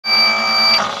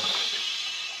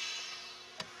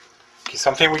It's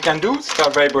something we can do,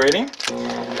 start vibrating.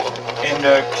 And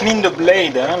clean the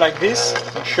blade like this.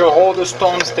 Make sure all the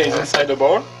stone stays inside the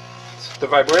ball. The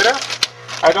vibrator.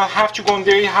 I don't have to go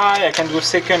very high. I can do a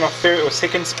second or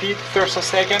second speed, first or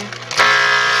second.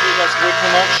 See, that's way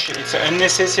too much. It's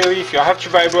unnecessary. If you have to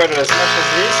vibrate it as much as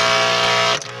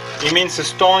this, it means the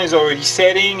stone is already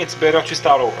setting. It's better to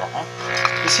start over.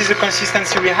 This is the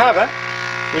consistency we have,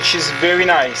 which is very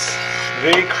nice,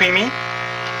 very creamy.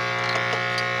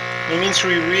 It means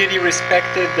we really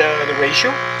respected the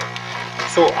ratio.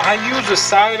 So I use the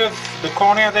side of the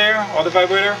corner there, or the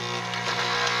vibrator,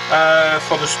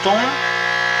 for the stone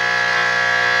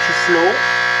to flow.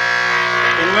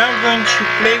 And we're going to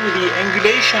play with the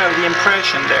angulation of the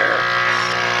impression there.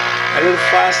 A little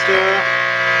faster,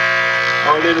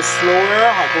 or a little slower.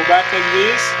 I'll go back like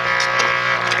this.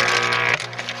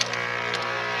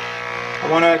 I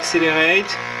want to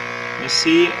accelerate, you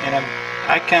see, and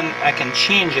I can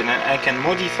change it, and I can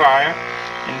modify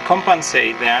and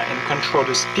compensate there and control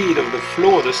the speed of the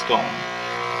flow of the stone.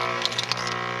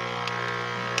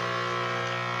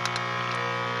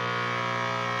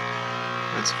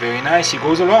 That's very nice. It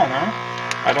goes along,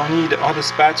 I don't need other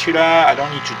spatula, I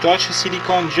don't need to touch the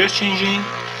silicone, just changing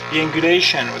the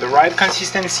angulation with the right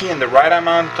consistency and the right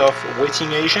amount of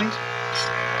wetting agent.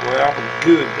 We're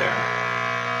good there.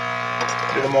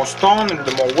 A little more stone, a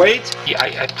little more weight.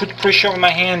 I put pressure on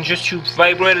my hand just to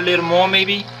vibrate a little more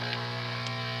maybe.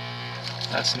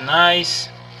 That's nice.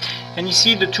 And you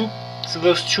see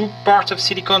those two parts of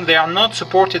silicone, they are not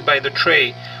supported by the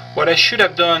tray. What I should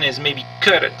have done is maybe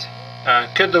cut it.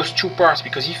 Cut those two parts,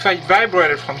 because if I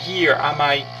vibrate it from here, I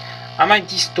might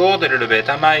distort it a little bit.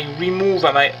 I might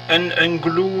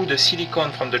unglue the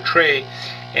silicone from the tray,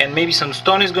 and maybe some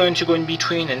stone is going to go in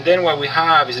between, and then what we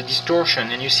have is a distortion.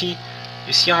 And you see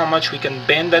how much we can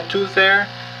bend that tooth there?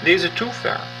 There's a tooth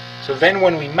there. So then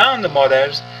when we mount the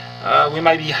models, we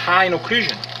might be high in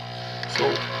occlusion.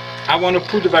 So I want to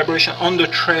put the vibration on the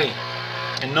tray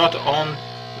and not on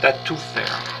that tooth there.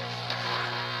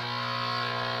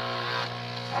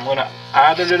 I'm going to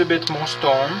add a little bit more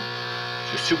stone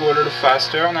just to go a little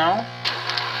faster now.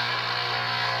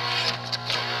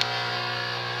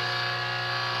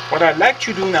 What I like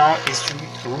to do now is to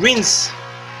rinse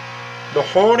the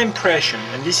whole impression,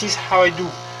 and this is how I do.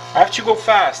 I have to go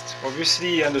fast,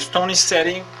 obviously, and the stone is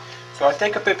setting, so I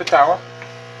take a paper towel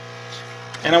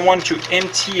and I want to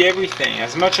empty everything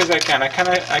as much as I can. I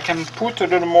can put a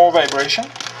little more vibration.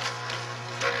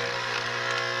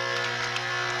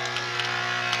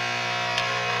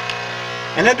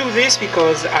 And I do this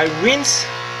because I rinse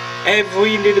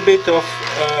every little bit of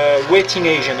wetting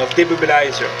agent, of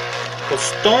debubbleizer. Because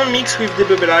stone mixed with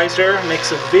debubbleizer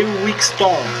makes a very weak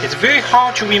stone. It's very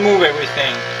hard to remove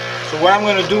everything. So what I'm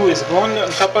going to do is go on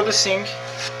top of the sink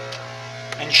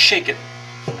and shake it.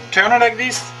 Turn it like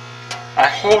this. I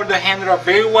hold the handle up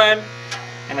very well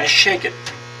and I shake it.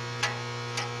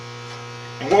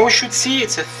 And what we should see,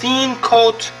 it's a thin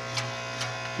coat.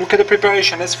 Look at the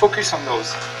preparation. Let's focus on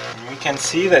those. And we can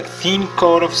see that thin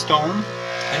coat of stone,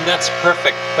 and that's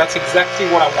perfect. That's exactly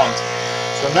what I want.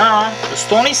 So now the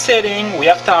stone is setting, we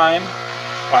have time,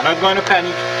 we're not going to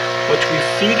panic, but we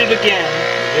feed it again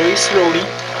very slowly.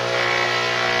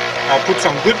 I put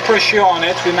some good pressure on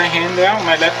it with my hand there,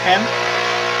 my left hand,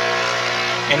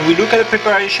 and we look at the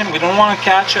preparation. We don't want to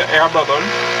catch an air bubble,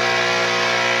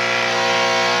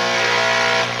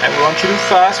 and we want to do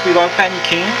fast without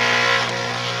panicking.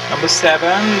 Number 7,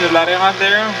 the lateral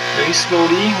there, very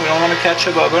slowly, we don't want to catch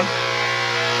a bubble.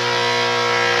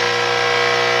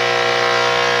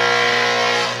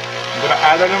 I'm going to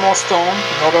add a little more stone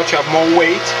in order to have more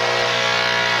weight.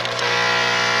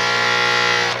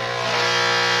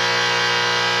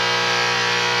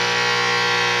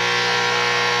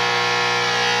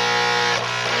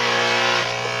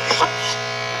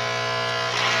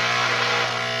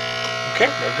 Okay,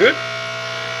 we're good.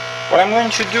 What I'm going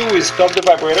to do is stop the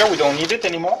vibrator. We don't need it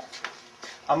anymore.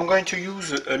 I'm going to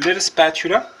use a little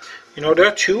spatula in order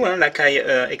to, like I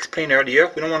explained earlier,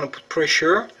 we don't want to put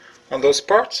pressure on those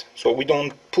parts, so we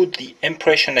don't put the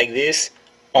impression like this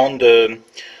on the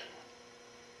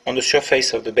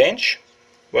surface of the bench.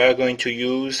 We're going to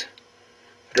use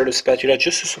a little spatula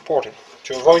just to support it,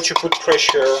 to avoid to put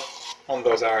pressure on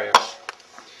those areas.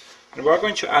 And we're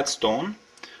going to add stone.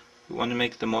 We want to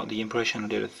make the impression a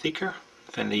little thicker,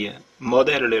 and the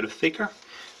model a little thicker,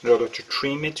 in order to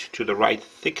trim it to the right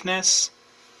thickness.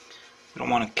 We don't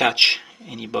want to catch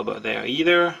any bubble there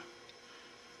either.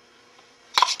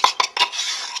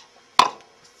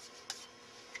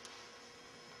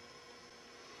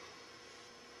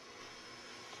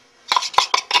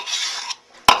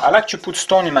 I like to put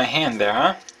stone in my hand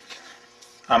there,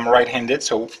 I'm right-handed,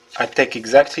 so I take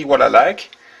exactly what I like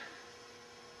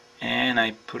and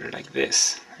I put it like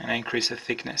this, and I increase the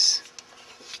thickness.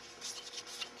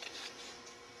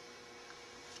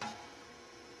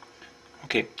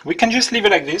 Okay, we can just leave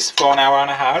it like this for an hour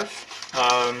and a half,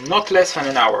 not less than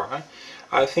an hour. Huh?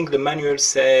 I think the manual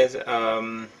says,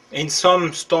 in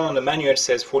some stone the manual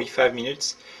says 45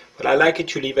 minutes, but I like it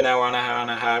to leave an hour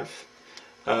and a half.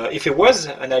 If it was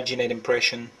an alginate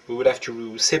impression, we would have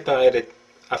to separate it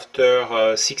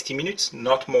after 60 minutes,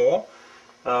 not more.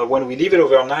 When we leave it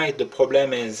overnight, the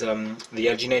problem is the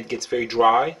alginate gets very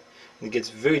dry, it gets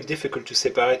very difficult to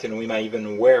separate, and we might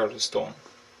even wear the stone.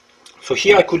 So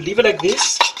here I could leave it like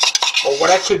this, or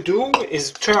what I could do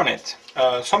is turn it.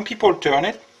 Some people turn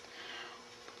it,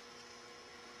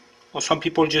 or some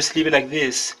people just leave it like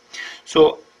this.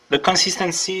 So the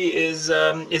consistency is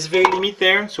very limited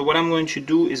there, so what I'm going to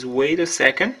do is wait a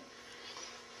second.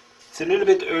 It's a little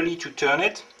bit early to turn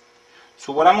it,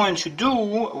 so what I'm going to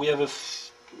do, we have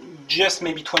just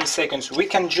maybe 20 seconds. We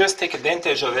can just take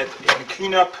advantage of it and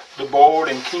clean up the bowl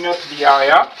and clean up the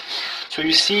area. So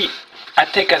you see, I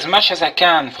take as much as I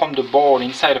can from the bowl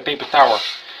inside a paper towel,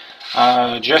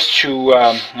 just to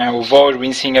avoid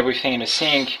rinsing everything in the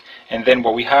sink. And then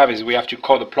what we have is we have to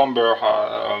call the plumber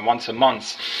once a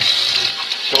month.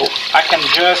 So I can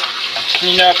just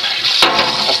clean up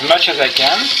as much as I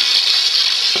can.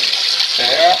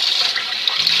 There.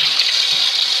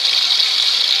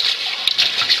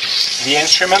 The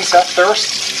instruments at first.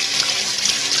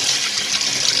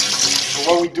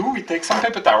 So what we do, we take some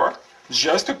paper towel,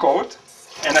 just a coat,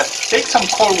 and I take some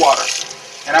cold water.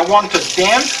 And I want a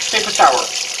damp paper towel.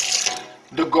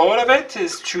 The goal of it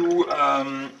is to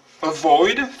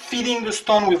avoid feeding the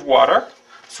stone with water.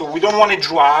 So we don't want it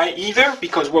dry either,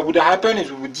 because what would happen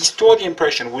is we would distort the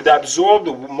impression, we would absorb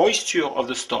the moisture of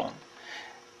the stone.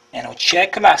 And I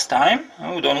checked last time,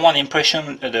 we don't want the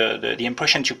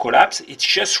impression to collapse. It's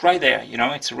just right there, you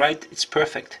know, it's right, it's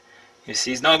perfect. You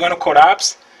see, it's not going to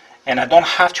collapse, and I don't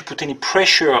have to put any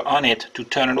pressure on it to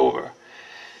turn it over.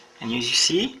 And you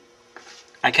see,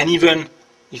 I can even,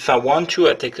 if I want to,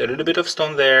 I take a little bit of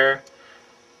stone there,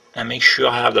 and make sure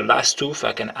I have the last tooth,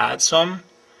 I can add some.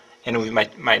 And with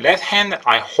my left hand,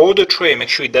 I hold the tray, make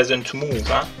sure it doesn't move.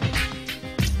 Huh?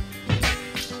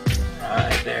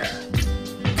 Right there.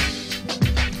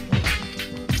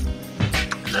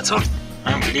 That's all.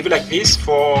 And we leave it like this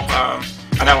for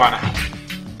an hour and a half.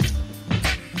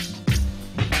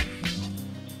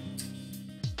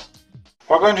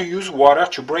 We're going to use water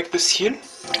to break the seal.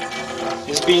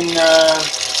 It's been a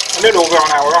little over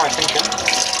an hour, I think.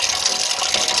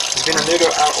 It's been a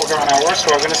little over an hour,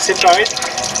 so I'm going to separate.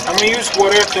 I'm going to use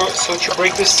water to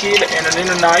break the seal, and a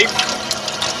little knife.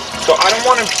 So I don't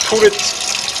want to put it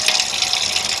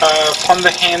from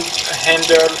the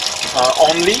handle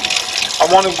only. I'm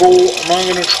going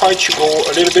to try to go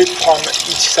a little bit from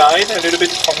each side, a little bit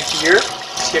from here.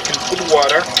 See, I can put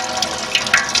water.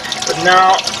 But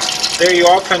now, very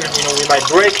often, you know, we might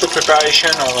break the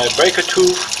preparation or might break a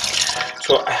tooth.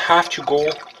 So I have to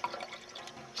go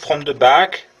from the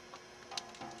back,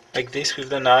 like this with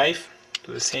the knife.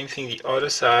 Do the same thing the other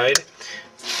side.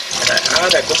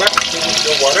 And I go back to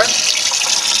the water.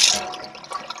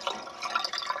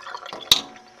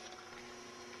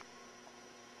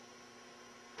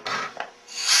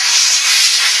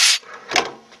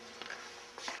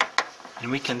 And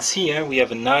we can see we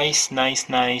have a nice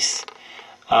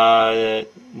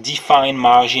defined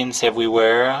margins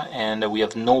everywhere, and we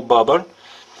have no bubble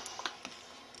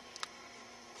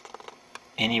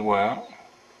anywhere.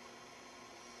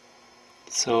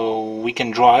 So we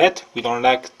can dry it. We don't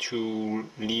like to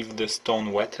leave the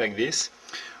stone wet like this.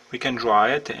 We can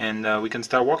dry it, and we can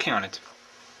start working on it.